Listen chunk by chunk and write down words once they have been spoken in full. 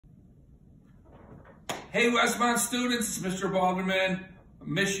Hey Westmont students, it's Mr. Baldermann.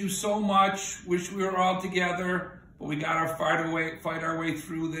 Miss you so much. Wish we were all together, but we got to fight our way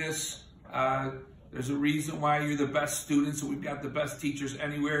through this. There's a reason why you're the best students, and we've got the best teachers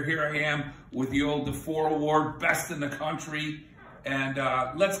anywhere. Here I am with the old DeFore Award, best in the country, and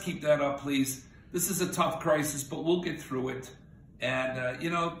let's keep that up, please. This is a tough crisis, but we'll get through it. And, you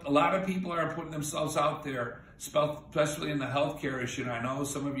know, a lot of people are putting themselves out there, especially in the healthcare issue. And I know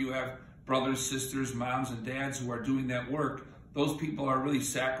some of you have brothers, sisters, moms, and dads who are doing that work. Those people are really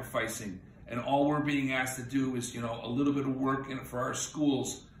sacrificing. And all we're being asked to do is, you know, a little bit of work for our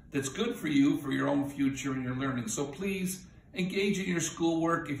schools that's good for you, for your own future and your learning. So please engage in your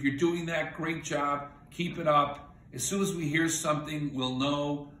schoolwork. If you're doing that, great job. Keep it up. As soon as we hear something, we'll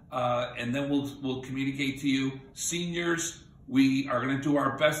know, and then we'll communicate to you. Seniors, we are going to do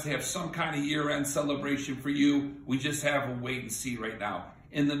our best to have some kind of year-end celebration for you. We just have a wait and see right now.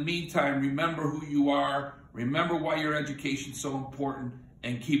 In the meantime, remember who you are. Remember why your education is so important,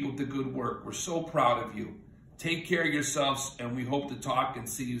 and keep up the good work. We're so proud of you. Take care of yourselves, and we hope to talk and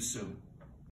see you soon.